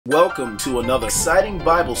Welcome to another exciting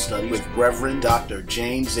Bible study with Reverend Dr.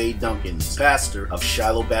 James A. Dunkins, pastor of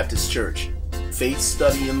Shiloh Baptist Church. Faith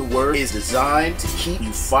study in the Word is designed to keep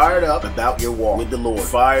you fired up about your walk with the Lord.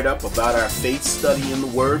 Fired up about our faith study in the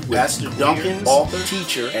Word with Pastor Dunkins, author,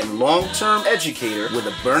 teacher, and long-term educator with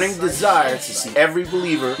a burning desire to see every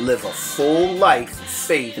believer live a full life of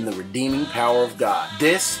faith in the redeeming power of God.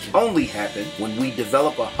 This can only happen when we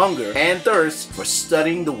develop a hunger and thirst for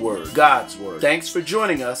studying the Word, God's Word. Thanks for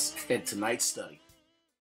joining us in tonight's study.